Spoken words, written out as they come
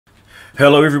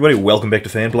Hello everybody, welcome back to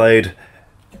Fanblade.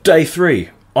 Day 3.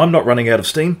 I'm not running out of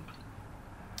steam.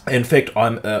 In fact,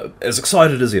 I'm as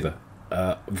excited as ever.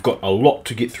 We've got a lot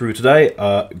to get through today.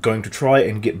 Going to try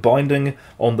and get binding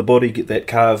on the body, get that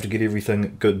carved, get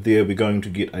everything good there. We're going to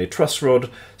get a truss rod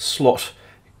slot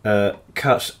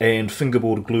cut and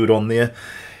fingerboard glued on there.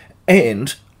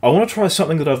 And I want to try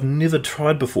something that I've never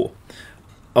tried before.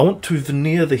 I want to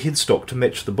veneer the headstock to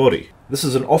match the body. This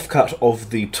is an offcut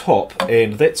of the top,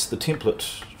 and that's the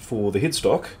template for the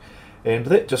headstock, and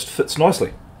that just fits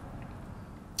nicely.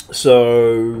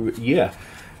 So yeah,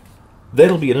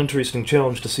 that'll be an interesting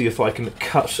challenge to see if I can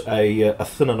cut a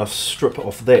thin enough strip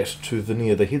off that to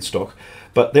veneer the headstock,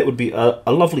 but that would be a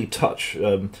lovely touch.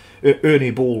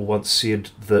 Ernie Ball once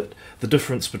said that the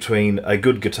difference between a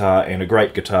good guitar and a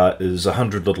great guitar is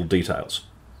 100 little details.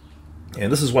 And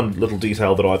this is one little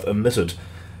detail that I've omitted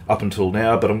up until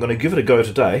now, but I'm going to give it a go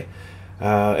today,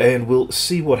 and we'll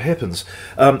see what happens.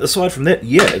 Aside from that,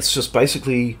 yeah, it's just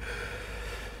basically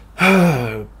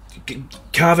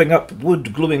carving up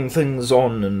wood, gluing things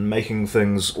on, and making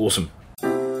things awesome.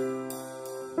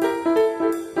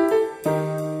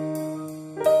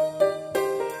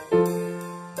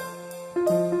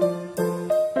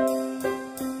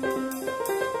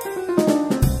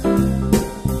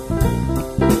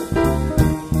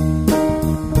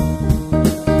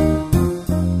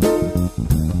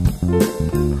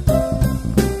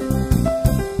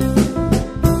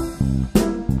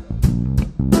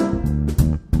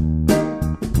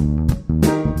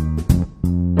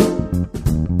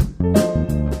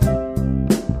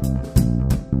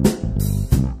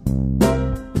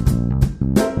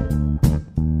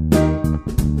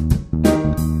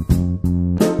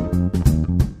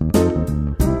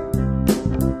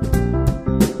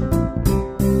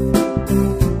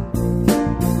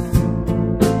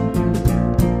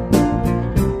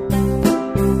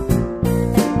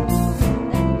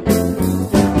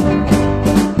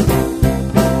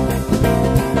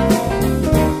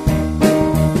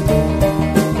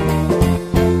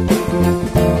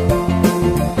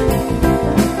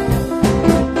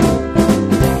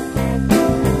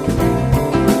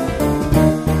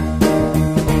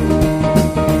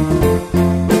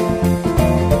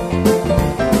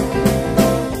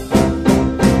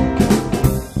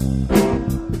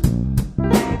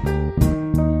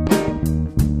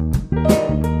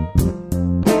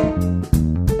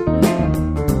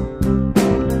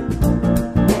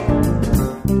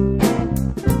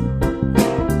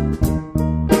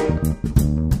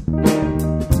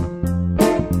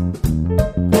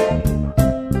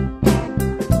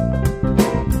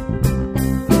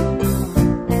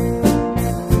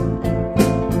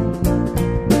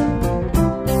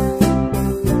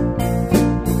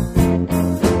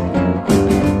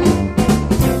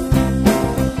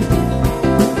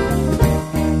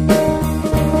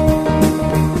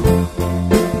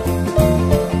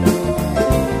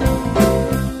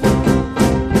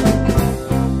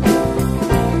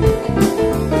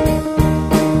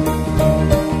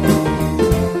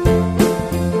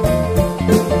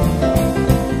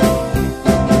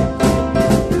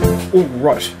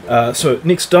 Alright, so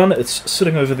next done, it's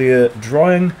sitting over there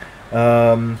drying.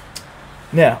 Now,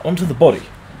 onto the body.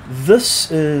 This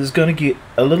is going to get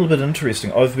a little bit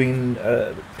interesting. I've been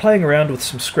playing around with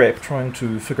some scrap, trying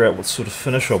to figure out what sort of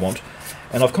finish I want,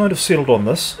 and I've kind of settled on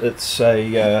this. It's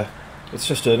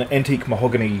just an antique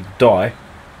mahogany dye,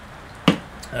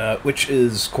 which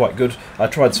is quite good. I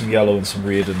tried some yellow and some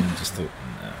red and just thought,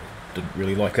 no, didn't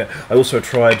really like that. I also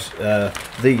tried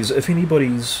these. If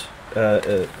anybody's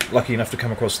lucky enough to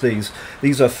come across these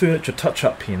are furniture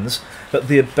touch-up pens, but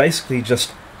they're basically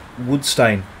just wood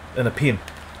stain in a pen.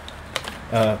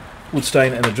 Wood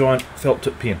stain in a giant felt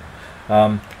tip pen.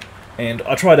 And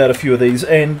I tried out a few of these,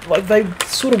 and like they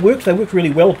sort of worked. They worked really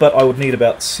well, but I would need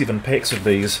about 7 packs of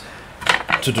these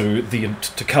to do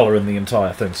to colour in the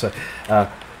entire thing. So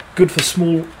good for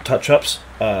small touch-ups.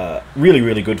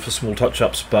 Really good for small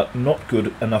touch-ups, but not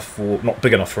big enough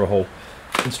for a whole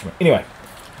instrument. Anyway,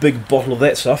 big bottle of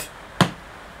that stuff.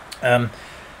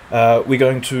 We're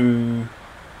going to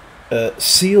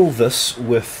seal this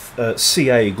with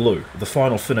CA glue. The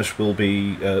final finish will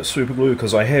be super glue,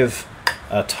 because I have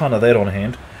a ton of that on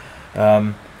hand.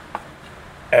 And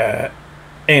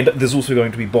there's also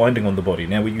going to be binding on the body.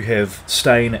 Now, where you have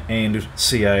stain and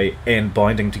CA and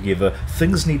binding together,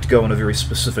 things need to go in a very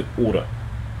specific order.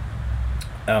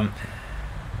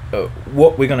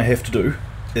 What we're going to have to do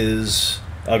is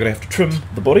I'm going to have to trim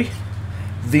the body,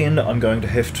 then I'm going to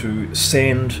have to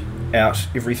sand out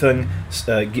everything,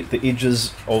 get the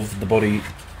edges of the body,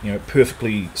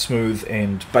 perfectly smooth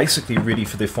and basically ready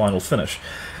for their final finish.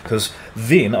 because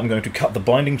then I'm going to cut the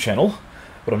binding channel,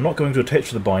 but I'm not going to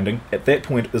attach the binding. At that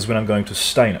point is when I'm going to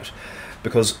stain it,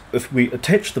 because if we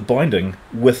attach the binding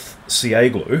with CA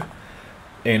glue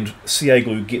and CA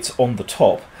glue gets on the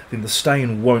top, then the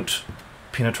stain won't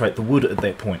penetrate the wood at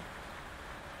that point.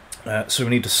 So we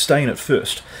need to stain it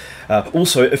first.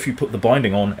 Also, if you put the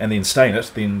binding on and then stain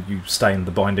it, then you stain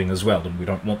the binding as well, and we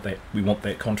don't want that. We want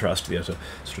that contrast there to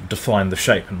sort of define the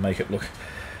shape and make it look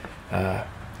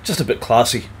just a bit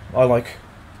classy. I like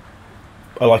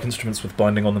instruments with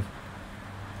binding on them.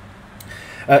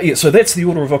 Yeah, so that's the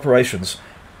order of operations.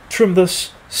 Trim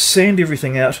this, sand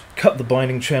everything out, cut the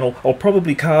binding channel. I'll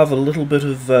probably carve a little bit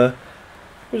of.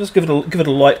 We'll just give it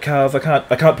a light carve. I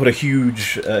can't put a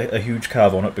huge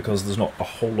carve on it because there's not a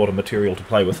whole lot of material to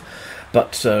play with.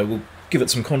 But we'll give it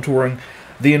some contouring.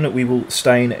 Then we will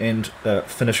stain and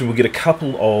finish, and we'll get a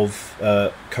couple of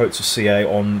coats of CA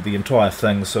on the entire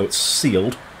thing so it's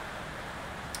sealed.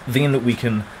 Then we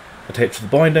can attach the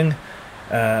binding,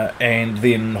 and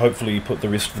then hopefully put the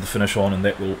rest of the finish on, and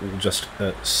that will all just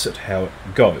sit how it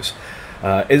goes.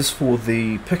 As for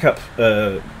the pickup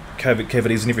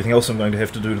cavities and everything else I'm going to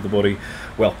have to do to the body,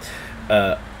 well,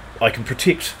 I can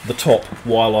protect the top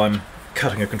while I'm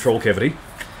cutting a control cavity,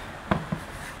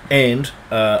 and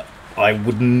I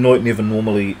would never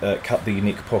normally cut the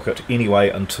neck pocket anyway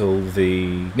until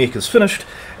the neck is finished,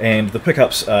 and the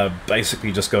pickups are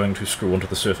basically just going to screw onto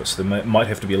the surface. There might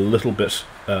have to be a little bit,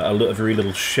 a very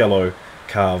little shallow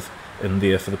carve in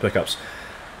there for the pickups.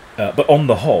 But on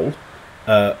the whole,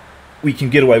 we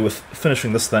can get away with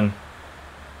finishing this thing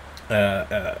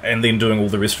and then doing all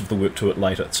the rest of the work to it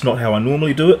later. It's not how I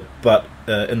normally do it, but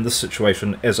in this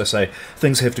situation, as I say,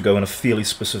 things have to go in a fairly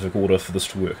specific order for this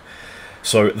to work.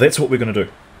 So that's what we're going to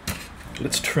do.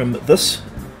 Let's trim this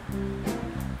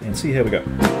and see how we go.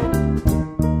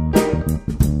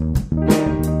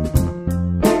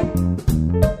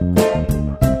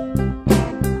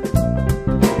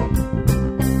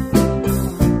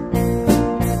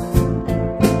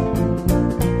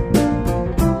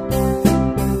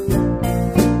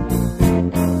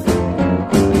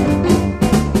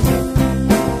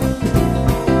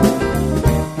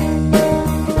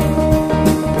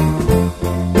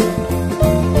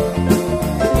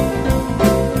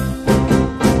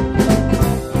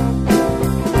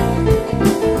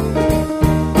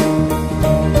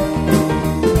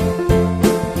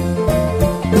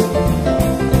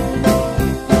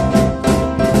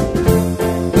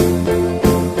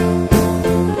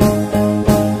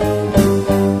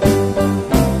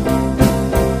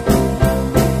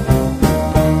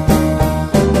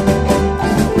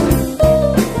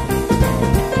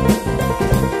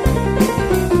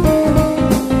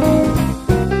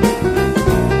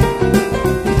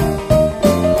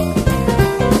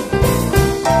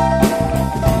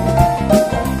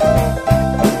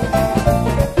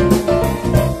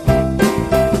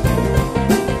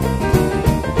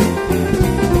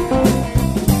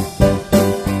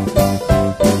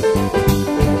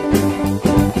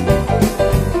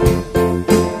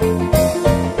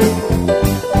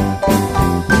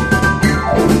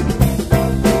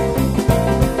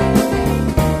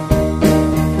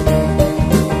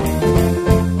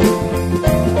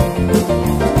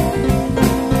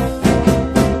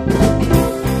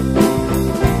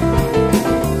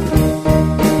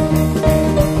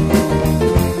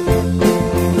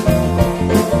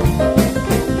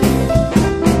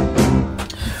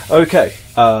 Okay,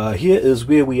 here is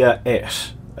where we are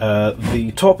at.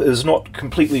 The top is not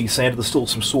completely sanded, there's still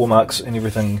some saw marks and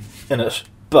everything in it,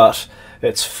 but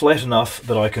it's flat enough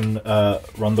that I can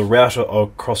run the router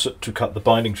across it to cut the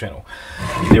binding channel.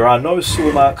 There are no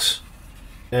saw marks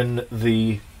in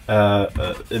the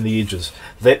edges.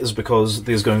 That is because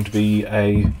there's going to be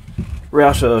a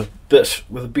router bit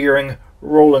with a bearing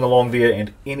rolling along there,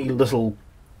 and any little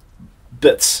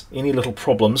bits, any little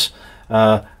problems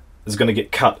is going to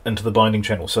get cut into the binding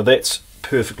channel. So that's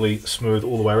perfectly smooth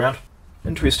all the way around.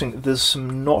 Interesting, there's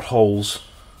some knot holes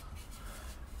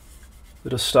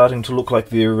that are starting to look like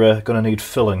they're going to need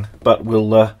filling, but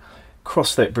we'll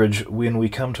cross that bridge when we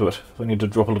come to it. I need to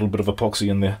drop a little bit of epoxy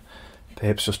in there,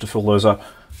 perhaps just to fill those up.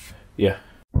 Yeah.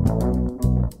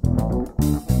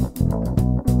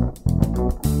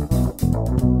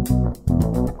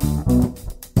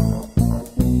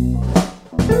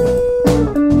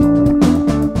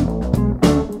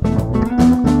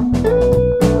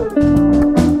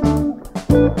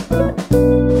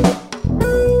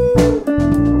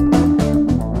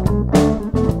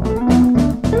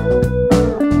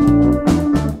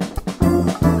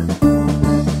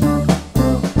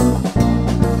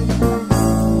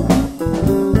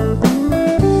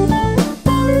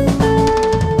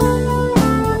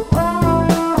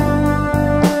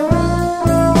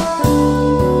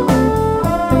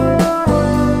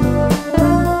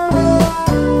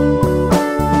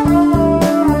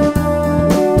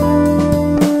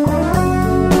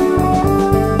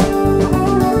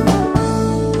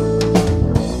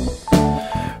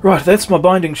 Right, that's my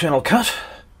binding channel cut.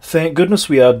 Thank goodness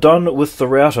we are done with the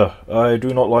router. I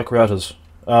do not like routers.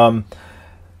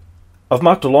 I've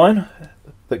marked a line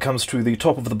that comes to the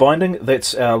top of the binding.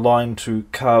 That's our line to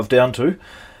carve down to.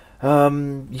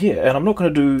 Yeah, and I'm not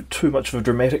going to do too much of a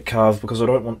dramatic carve because I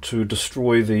don't want to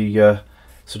destroy the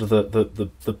sort of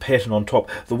the pattern on top.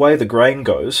 The way the grain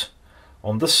goes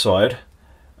on this side,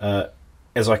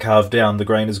 as I carve down, the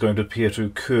grain is going to appear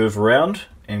to curve around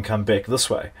and come back this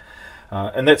way.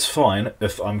 And that's fine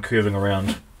if I'm curving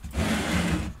around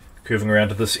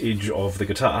to this edge of the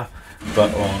guitar,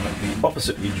 but on the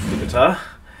opposite edge of the guitar,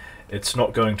 it's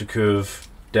not going to curve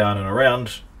down and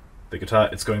around the guitar,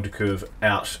 it's going to curve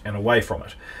out and away from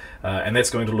it. And that's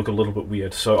going to look a little bit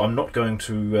weird, so I'm not going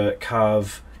to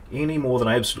carve any more than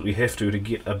I absolutely have to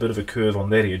get a bit of a curve on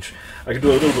that edge. I can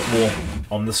do a little bit more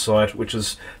on this side, which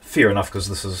is fair enough because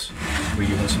this is where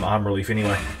you want some arm relief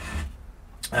anyway.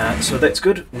 So that's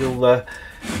good. We'll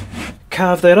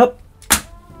carve that up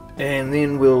and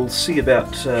then we'll see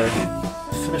about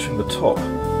finishing the top.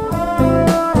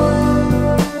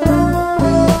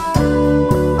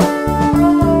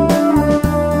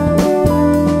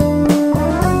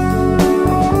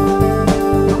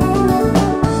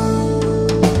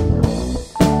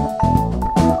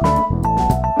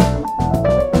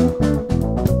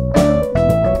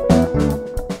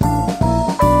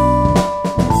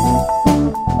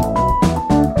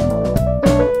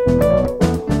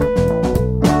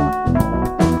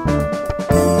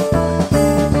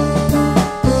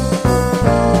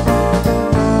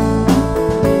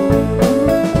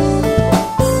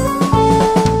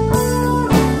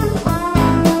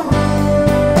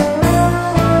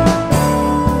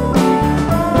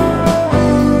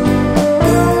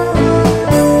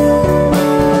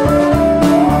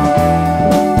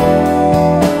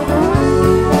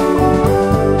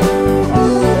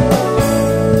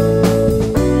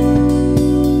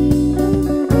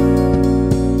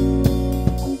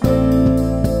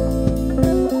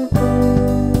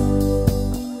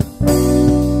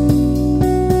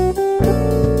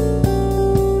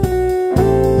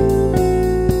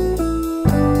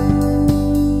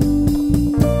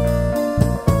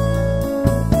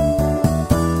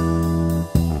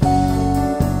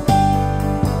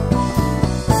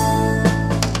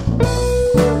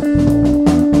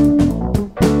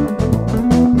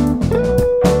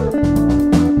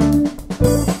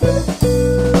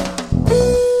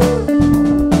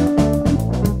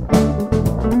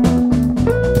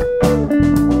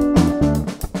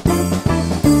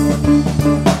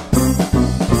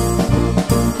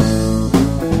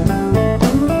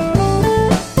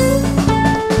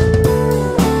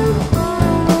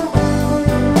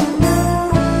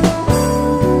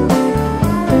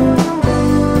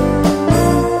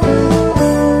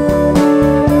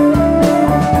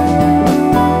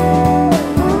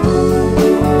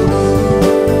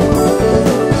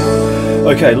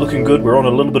 Okay, looking good. We're on a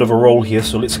little bit of a roll here,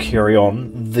 so let's carry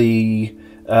on. The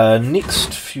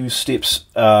next few steps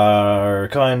are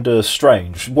kind of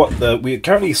strange. We're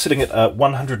currently sitting at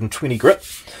 120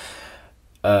 grit.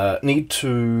 Need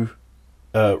to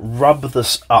rub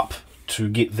this up to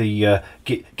get the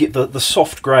the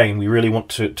soft grain we really want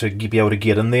to be able to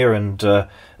get in there and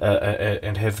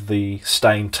have the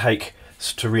stain take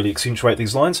to really accentuate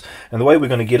these lines. And the way we're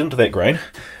going to get into that grain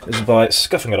is by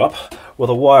scuffing it up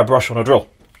with a wire brush on a drill.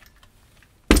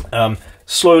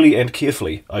 Slowly and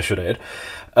carefully, I should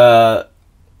add.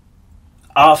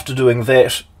 After doing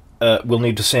that, we'll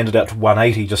need to sand it out to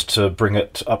 180 just to bring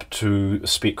it up to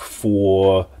spec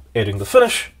for adding the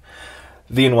finish.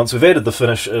 Then once we've added the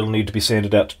finish, it'll need to be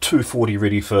sanded out to 240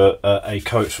 ready for a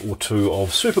coat or two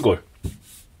of super glue.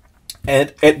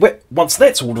 And once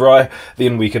that's all dry,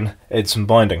 then we can add some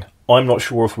binding. I'm not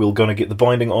sure if we're going to get the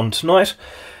binding on tonight.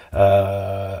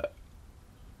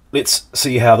 Let's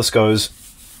see how this goes.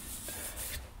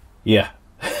 Yeah,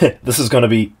 this is going to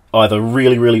be either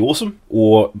really, really awesome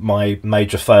or my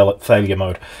major failure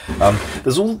mode.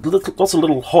 There's lots of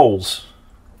little holes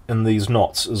in these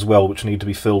knots as well, which need to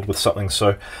be filled with something.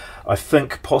 So I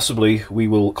think possibly we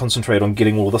will concentrate on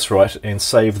getting all of this right and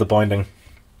save the binding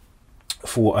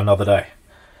for another day.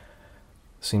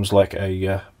 Seems like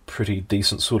a pretty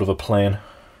decent sort of a plan.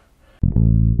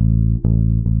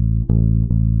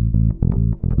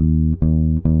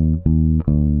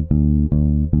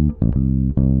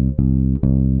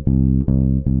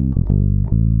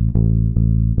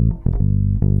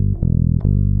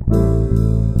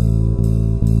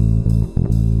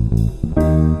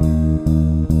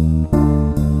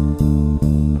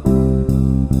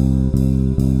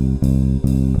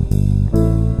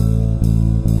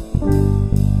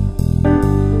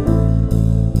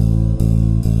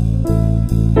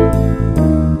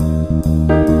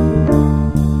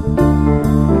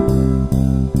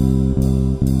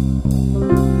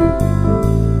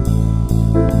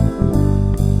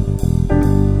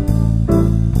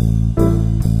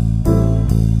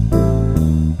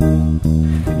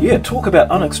 Yeah, talk about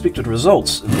unexpected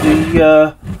results.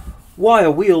 The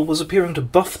wire wheel was appearing to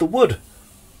buff the wood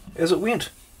as it went.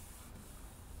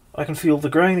 I can feel the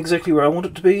grain exactly where I want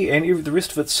it to be, and the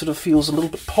rest of it sort of feels a little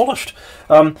bit polished.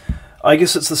 I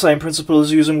guess it's the same principle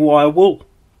as using wire wool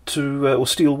or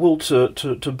steel wool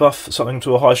to buff something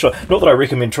to a high shine. Not that I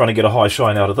recommend trying to get a high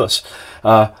shine out of this,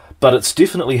 but it's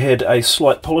definitely had a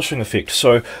slight polishing effect.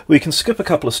 So we can skip a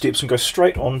couple of steps and go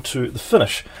straight on to the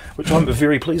finish, which I'm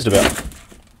very pleased about.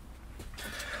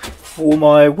 For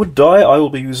my wood dye, I will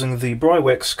be using the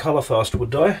Brywax Colourfast wood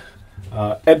dye.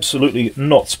 Absolutely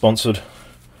not sponsored.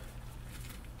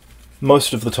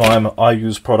 Most of the time I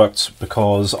use products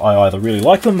because I either really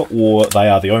like them or they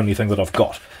are the only thing that I've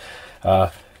got.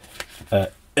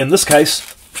 In this case,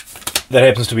 that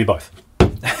happens to be both.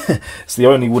 It's the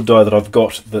only wood dye that I've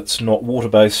got that's not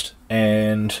water-based,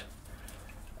 and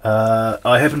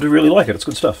I happen to really like it. It's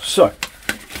good stuff. So,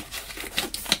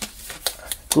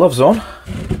 gloves on.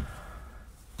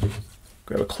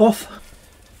 Grab a cloth.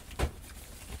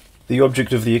 The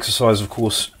object of the exercise, of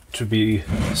course, to be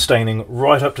staining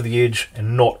right up to the edge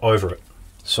and not over it.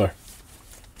 So,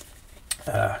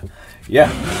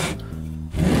 yeah,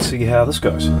 let's see how this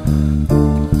goes.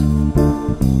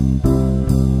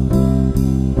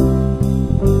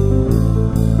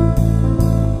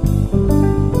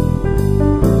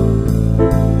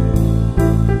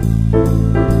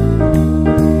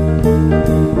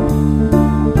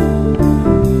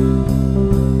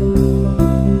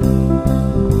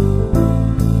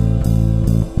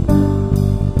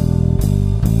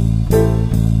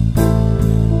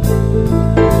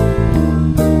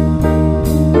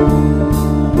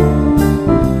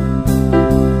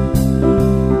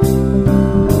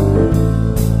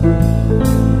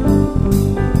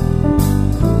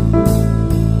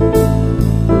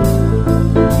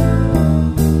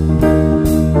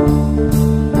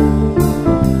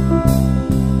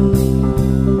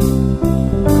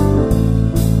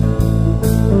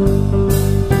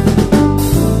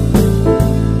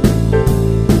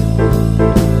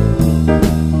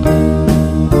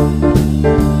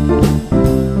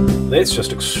 That's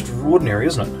just extraordinary,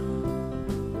 isn't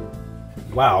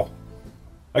it? Wow.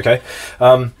 Okay.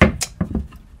 I'm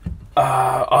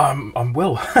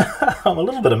well. I'm a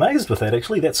little bit amazed with that,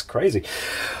 actually. That's crazy.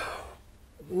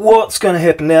 What's going to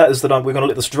happen now is that we're going to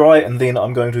let this dry, and then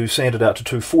I'm going to sand it out to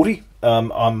 240.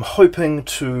 I'm hoping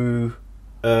to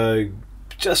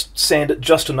just sand it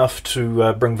just enough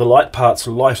to bring the light parts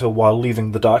lighter while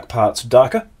leaving the dark parts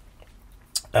darker.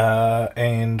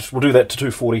 And we'll do that to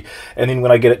 240, and then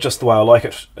when I get it just the way I like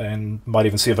it, and might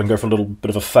even see if I can go for a little bit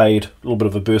of a fade, a little bit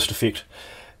of a burst effect,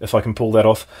 if I can pull that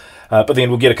off. But then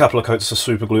we'll get a couple of coats of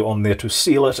super glue on there to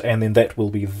seal it, and then that will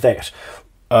be that.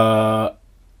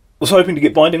 Was hoping to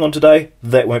get binding on today.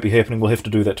 That won't be happening. We'll have to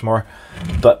do that tomorrow.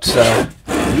 But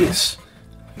yes,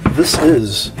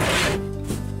 that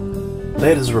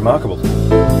is remarkable.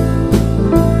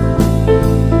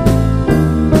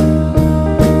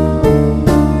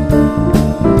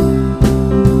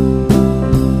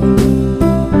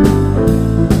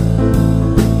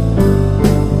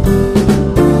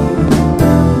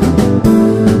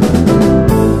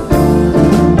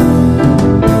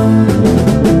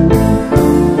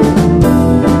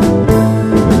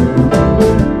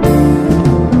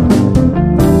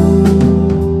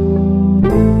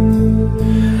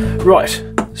 Right,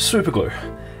 super glue.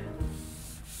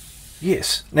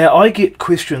 Yes, now I get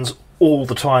questions all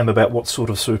the time about what sort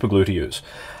of super glue to use.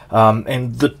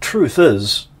 And the truth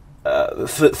is,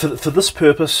 for this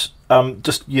purpose,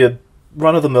 just your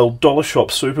run-of-the-mill dollar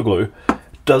shop super glue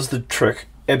does the trick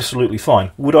absolutely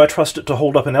fine. Would I trust it to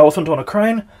hold up an elephant on a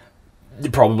crane?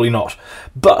 Probably not.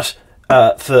 But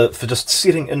for just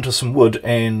setting into some wood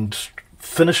and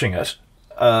finishing it,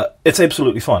 it's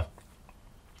absolutely fine.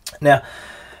 Now,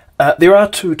 there are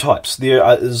two types. There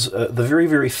is the very,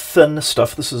 very thin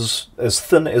stuff. This is as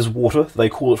thin as water. They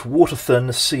call it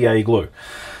water-thin CA glue.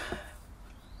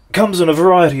 Comes in a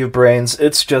variety of brands.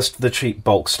 It's just the cheap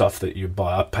bulk stuff that you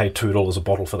buy. I pay $2 a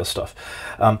bottle for this stuff.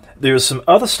 There is some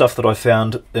other stuff that I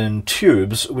found in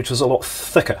tubes, which is a lot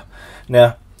thicker.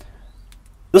 Now,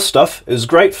 this stuff is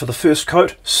great for the first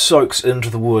coat, soaks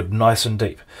into the wood nice and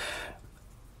deep.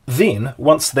 Then,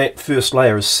 once that first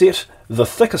layer is set, the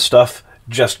thicker stuff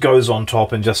just goes on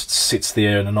top and just sits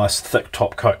there in a nice thick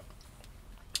top coat.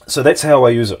 So that's how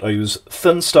I use it. I use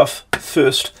thin stuff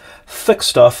first, thick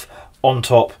stuff on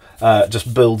top,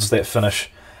 just builds that finish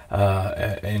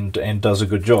and does a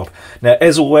good job. Now,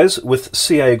 as always, with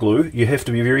CA glue, you have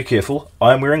to be very careful.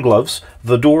 I'm wearing gloves,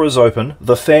 the door is open,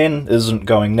 the fan isn't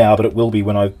going now, but it will be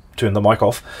when I turn the mic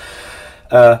off.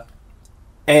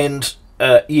 And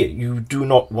yeah, you do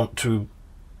not want to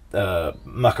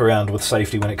muck around with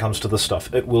safety when it comes to this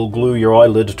stuff. It will glue your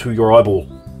eyelid to your eyeball.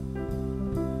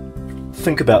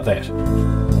 Think about that.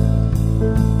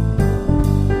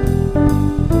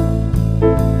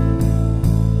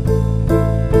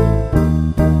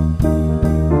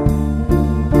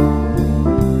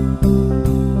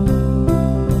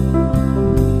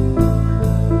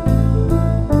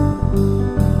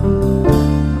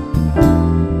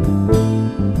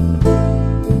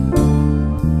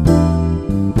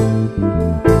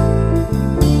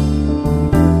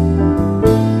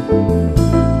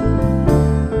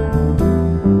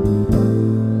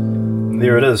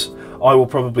 There it is. I will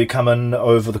probably come in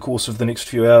over the course of the next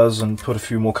few hours and put a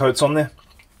few more coats on there.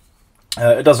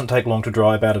 It doesn't take long to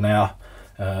dry, about an hour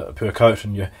per coat,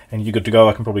 and you're good to go.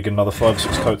 I can probably get another 5 or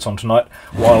 6 coats on tonight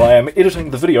while I am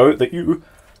editing the video that you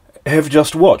have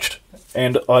just watched.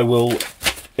 And I will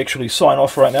actually sign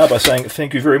off right now by saying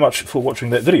thank you very much for watching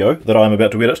that video that I'm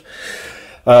about to edit.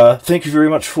 Thank you very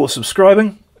much for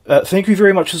subscribing. Thank you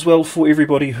very much as well for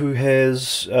everybody who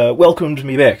has welcomed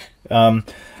me back.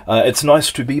 It's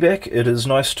nice to be back. It is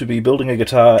nice to be building a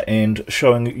guitar and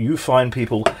showing you fine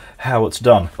people how it's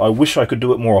done. I wish I could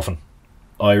do it more often.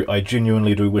 I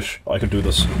genuinely do wish I could do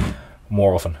this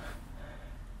more often.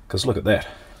 Because look at that.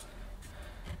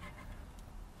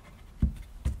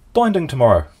 Binding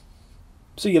tomorrow.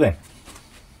 See you then.